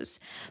use.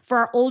 For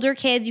our older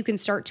kids, you can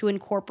start to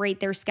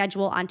incorporate their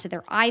schedule onto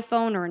their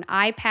iPhone or an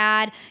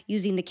iPad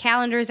using the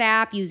Calendars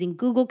app, using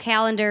Google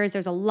Calendars.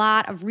 There's a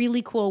lot of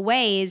really cool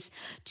ways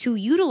to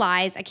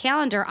utilize a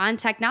calendar on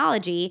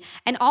technology,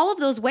 and all of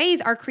those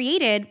ways are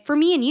created for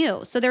me and you.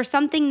 So there's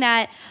something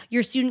that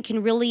your student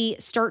can really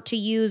start to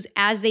use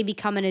as they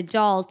become an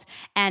adult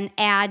and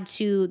add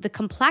to the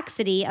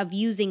complexity of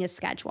using a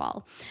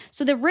schedule.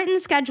 So the written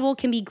schedule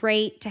can be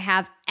great to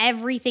have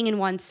everything in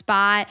one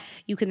spot.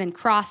 You can then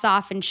cross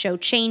off and show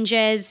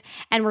changes,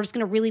 and we're just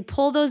going to really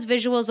pull those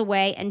visuals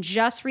away and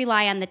just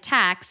rely on the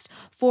text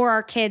for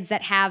our kids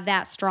that have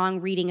that strong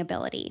reading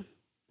ability.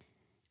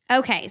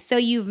 Okay, so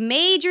you've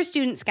made your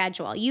student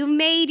schedule, you've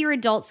made your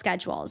adult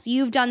schedules,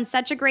 you've done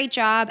such a great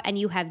job, and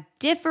you have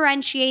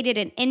differentiated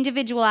and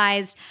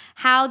individualized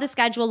how the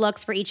schedule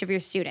looks for each of your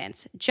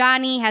students.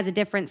 Johnny has a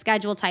different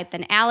schedule type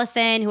than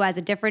Allison, who has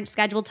a different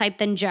schedule type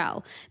than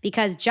Joe,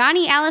 because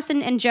Johnny,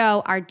 Allison, and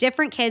Joe are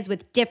different kids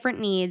with different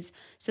needs,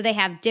 so they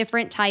have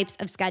different types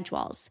of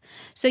schedules.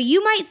 So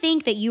you might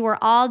think that you were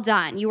all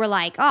done. You were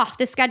like, oh,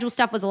 this schedule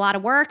stuff was a lot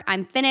of work.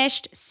 I'm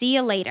finished. See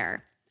you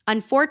later.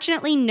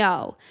 Unfortunately,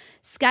 no.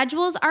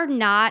 Schedules are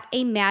not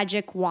a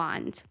magic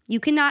wand. You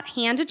cannot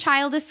hand a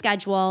child a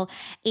schedule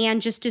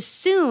and just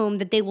assume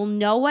that they will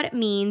know what it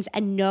means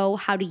and know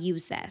how to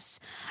use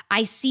this.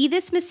 I see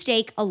this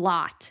mistake a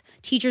lot.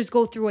 Teachers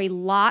go through a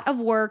lot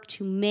of work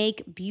to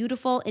make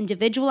beautiful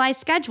individualized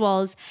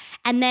schedules,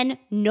 and then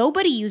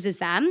nobody uses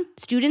them,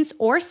 students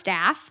or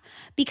staff,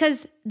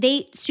 because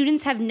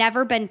students have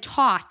never been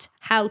taught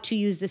how to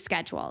use the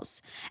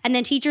schedules. And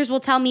then teachers will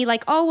tell me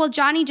like, oh, well,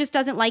 Johnny just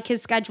doesn't like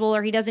his schedule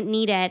or he doesn't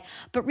need it,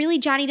 but really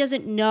Johnny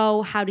doesn't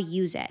know how to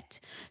use it.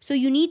 So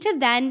you need to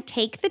then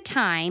take the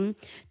time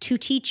to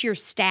teach your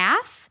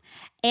staff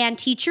and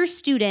teach your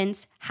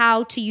students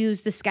how to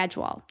use the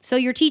schedule. So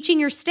you're teaching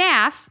your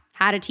staff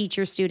how to teach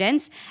your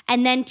students,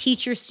 and then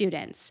teach your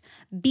students.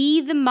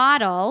 Be the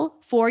model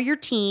for your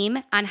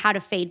team on how to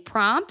fade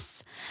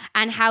prompts,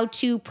 on how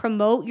to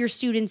promote your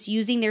students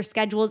using their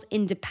schedules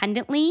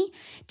independently,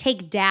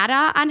 take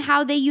data on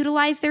how they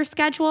utilize their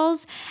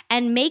schedules,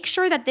 and make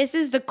sure that this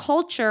is the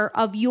culture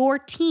of your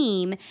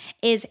team.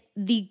 Is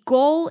the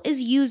goal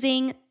is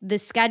using the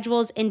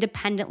schedules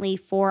independently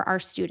for our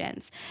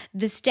students.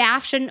 The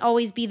staff shouldn't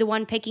always be the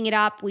one picking it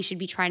up. We should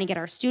be trying to get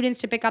our students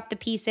to pick up the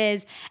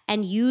pieces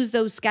and use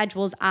those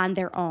schedules on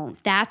their own.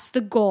 That's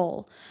the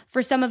goal.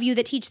 For some of you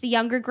that teach the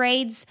younger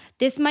grades,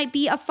 this might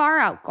be a far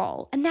out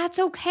goal, and that's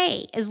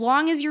okay. As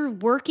long as you're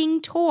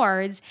working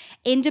towards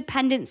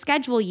independent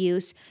schedule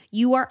use,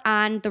 you are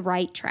on the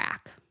right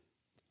track.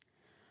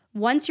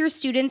 Once your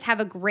students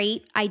have a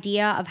great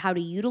idea of how to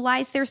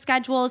utilize their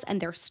schedules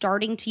and they're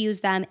starting to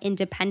use them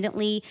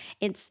independently,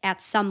 it's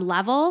at some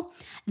level,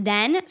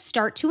 then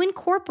start to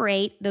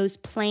incorporate those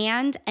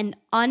planned and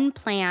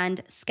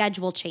unplanned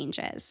schedule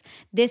changes.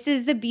 This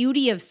is the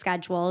beauty of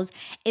schedules,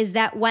 is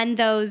that when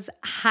those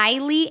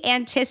highly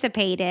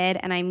anticipated,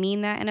 and I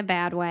mean that in a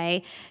bad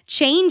way,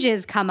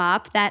 changes come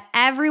up that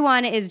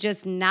everyone is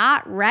just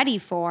not ready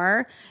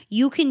for,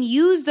 you can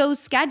use those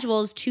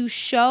schedules to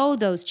show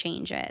those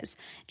changes.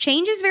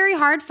 Change is very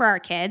hard for our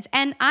kids,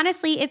 and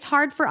honestly, it's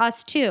hard for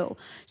us too.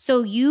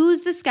 So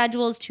use the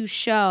schedules to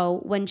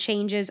show when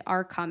changes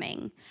are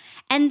coming.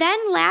 And then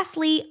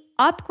lastly,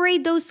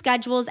 upgrade those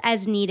schedules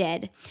as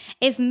needed.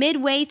 If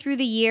midway through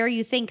the year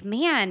you think,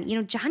 man,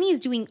 Johnny is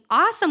doing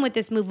awesome with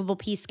this movable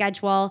piece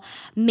schedule,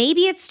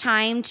 maybe it's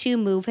time to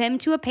move him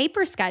to a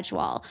paper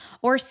schedule.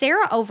 Or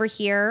Sarah over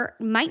here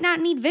might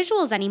not need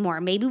visuals anymore.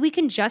 Maybe we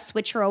can just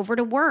switch her over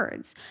to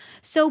words.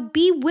 So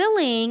be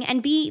willing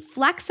and be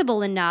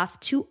flexible enough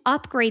to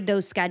upgrade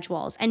those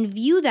schedules and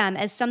view them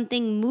as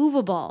something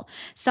movable,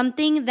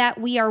 something that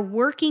we are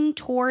working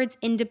towards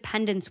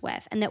independence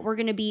with, and that we're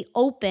going to be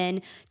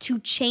open to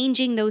changing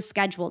those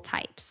schedule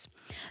types.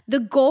 The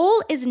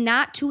goal is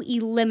not to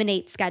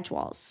eliminate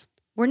schedules.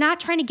 We're not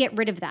trying to get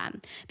rid of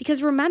them,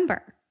 because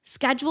remember,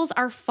 schedules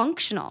are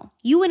functional.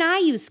 You and I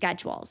use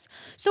schedules.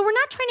 So we're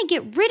not trying to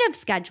get rid of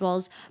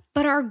schedules,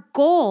 but our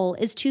goal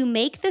is to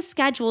make the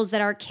schedules that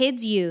our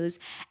kids use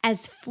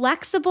as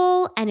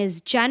flexible and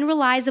as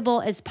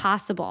generalizable as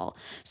possible.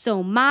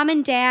 So mom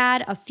and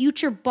dad, a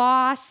future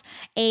boss,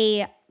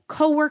 a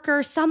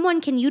coworker,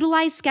 someone can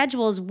utilize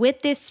schedules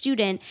with this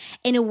student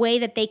in a way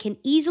that they can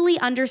easily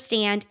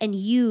understand and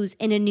use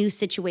in a new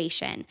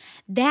situation.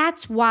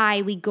 That's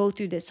why we go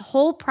through this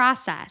whole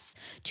process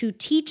to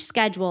teach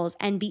schedules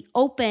and be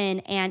open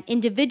and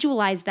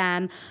individualize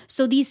them,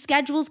 so these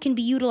schedules can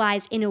be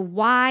utilized in a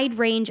wide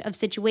range of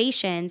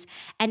situations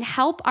and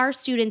help our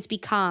students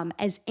become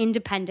as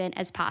independent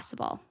as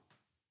possible.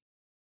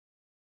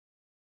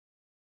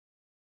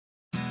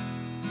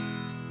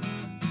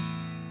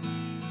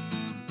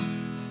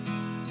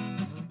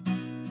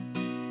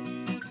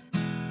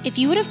 If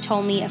you would have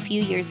told me a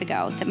few years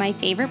ago that my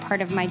favorite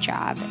part of my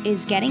job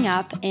is getting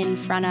up in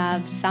front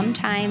of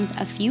sometimes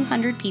a few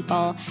hundred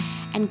people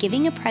and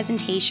giving a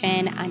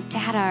presentation on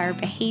data or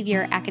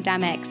behavior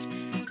academics,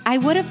 I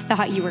would have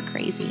thought you were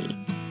crazy.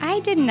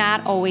 I did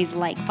not always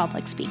like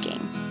public speaking.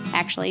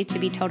 Actually, to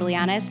be totally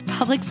honest,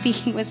 public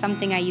speaking was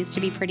something I used to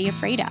be pretty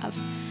afraid of.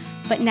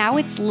 But now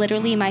it's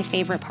literally my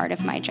favorite part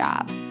of my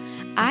job.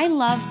 I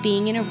love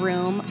being in a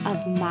room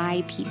of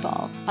my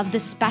people, of the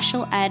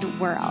special ed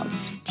world,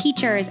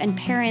 teachers and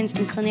parents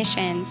and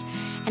clinicians,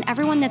 and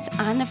everyone that's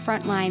on the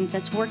front lines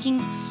that's working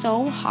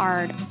so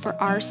hard for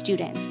our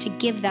students to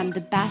give them the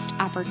best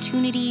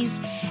opportunities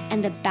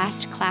and the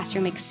best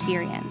classroom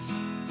experience.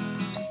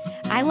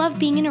 I love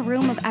being in a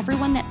room of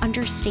everyone that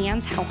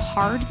understands how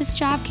hard this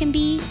job can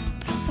be,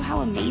 but also how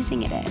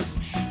amazing it is,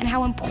 and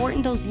how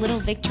important those little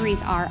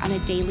victories are on a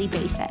daily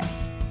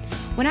basis.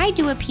 When I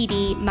do a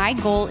PD, my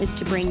goal is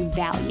to bring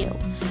value.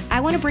 I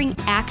want to bring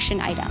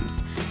action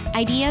items,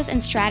 ideas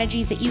and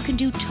strategies that you can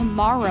do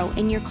tomorrow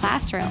in your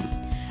classroom.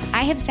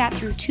 I have sat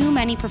through too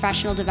many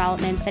professional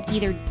developments that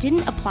either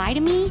didn't apply to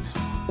me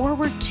or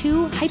were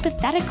too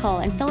hypothetical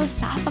and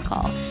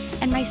philosophical.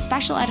 And my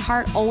special ed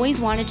heart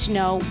always wanted to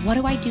know, what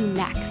do I do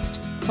next?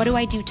 What do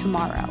I do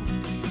tomorrow?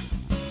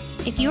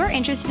 If you are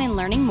interested in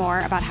learning more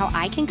about how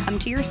I can come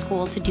to your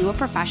school to do a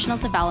professional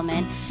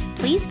development,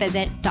 please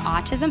visit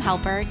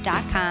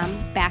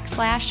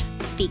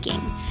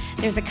theautismhelper.com/speaking.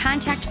 There's a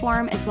contact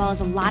form as well as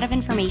a lot of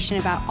information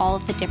about all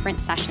of the different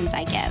sessions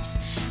I give.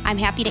 I'm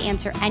happy to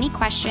answer any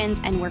questions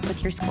and work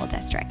with your school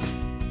district.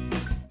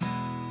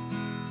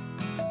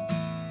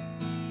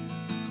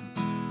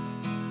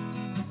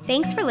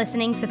 Thanks for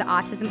listening to the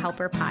Autism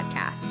Helper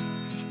podcast.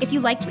 If you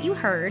liked what you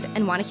heard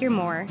and want to hear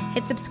more,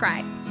 hit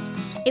subscribe.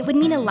 It would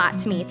mean a lot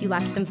to me if you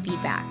left some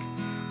feedback.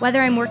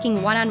 Whether I'm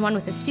working one-on-one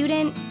with a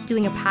student,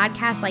 doing a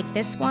podcast like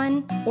this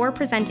one, or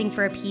presenting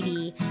for a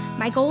PD,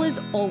 my goal is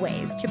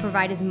always to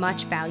provide as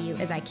much value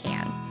as I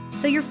can.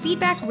 So your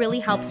feedback really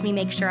helps me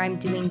make sure I'm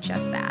doing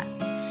just that.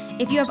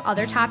 If you have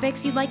other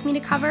topics you'd like me to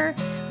cover,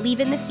 leave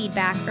in the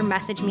feedback or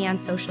message me on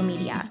social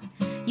media.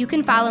 You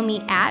can follow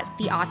me at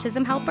The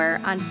Autism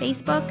Helper on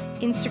Facebook,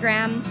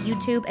 Instagram,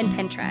 YouTube, and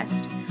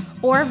Pinterest,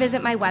 or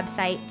visit my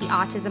website,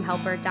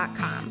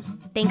 theautismhelper.com.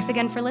 Thanks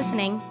again for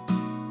listening.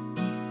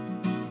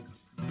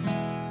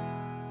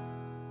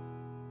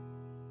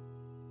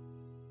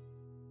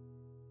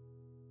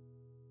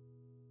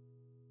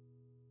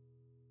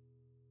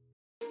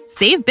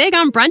 Save big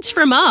on brunch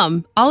for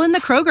mom, all in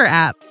the Kroger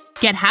app.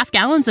 Get half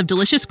gallons of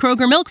delicious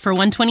Kroger milk for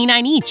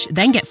 $1.29 each.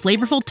 Then get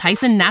flavorful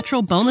Tyson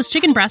natural boneless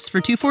chicken breasts for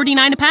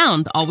 $2.49 a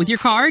pound, all with your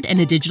card and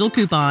a digital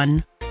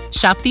coupon.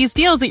 Shop these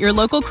deals at your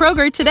local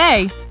Kroger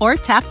today, or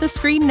tap the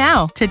screen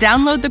now to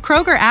download the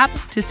Kroger app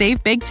to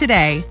save big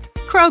today.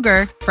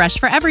 Kroger, fresh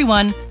for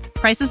everyone.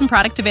 Prices and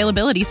product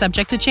availability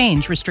subject to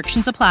change.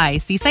 Restrictions apply.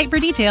 See site for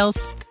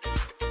details.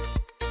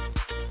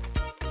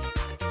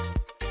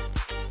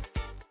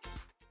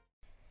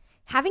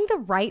 Having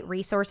the right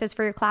resources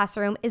for your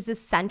classroom is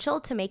essential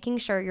to making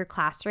sure your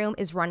classroom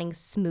is running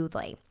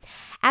smoothly.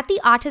 At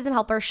the Autism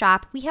Helper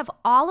shop, we have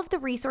all of the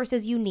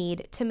resources you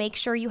need to make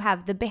sure you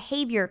have the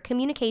behavior,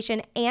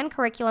 communication, and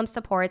curriculum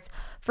supports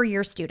for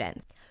your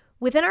students.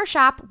 Within our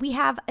shop, we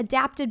have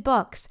adapted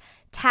books,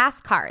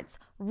 task cards,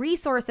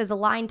 resources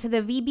aligned to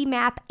the VB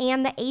map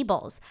and the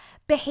ABLES,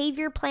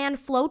 behavior plan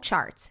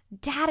flowcharts,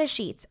 data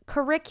sheets,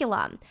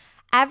 curriculum.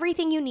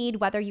 Everything you need,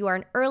 whether you are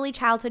an early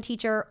childhood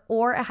teacher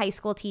or a high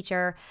school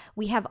teacher,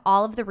 we have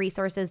all of the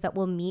resources that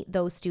will meet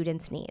those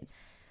students' needs.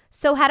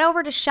 So head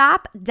over to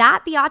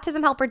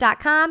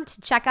shop.theautismhelper.com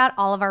to check out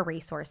all of our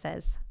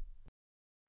resources.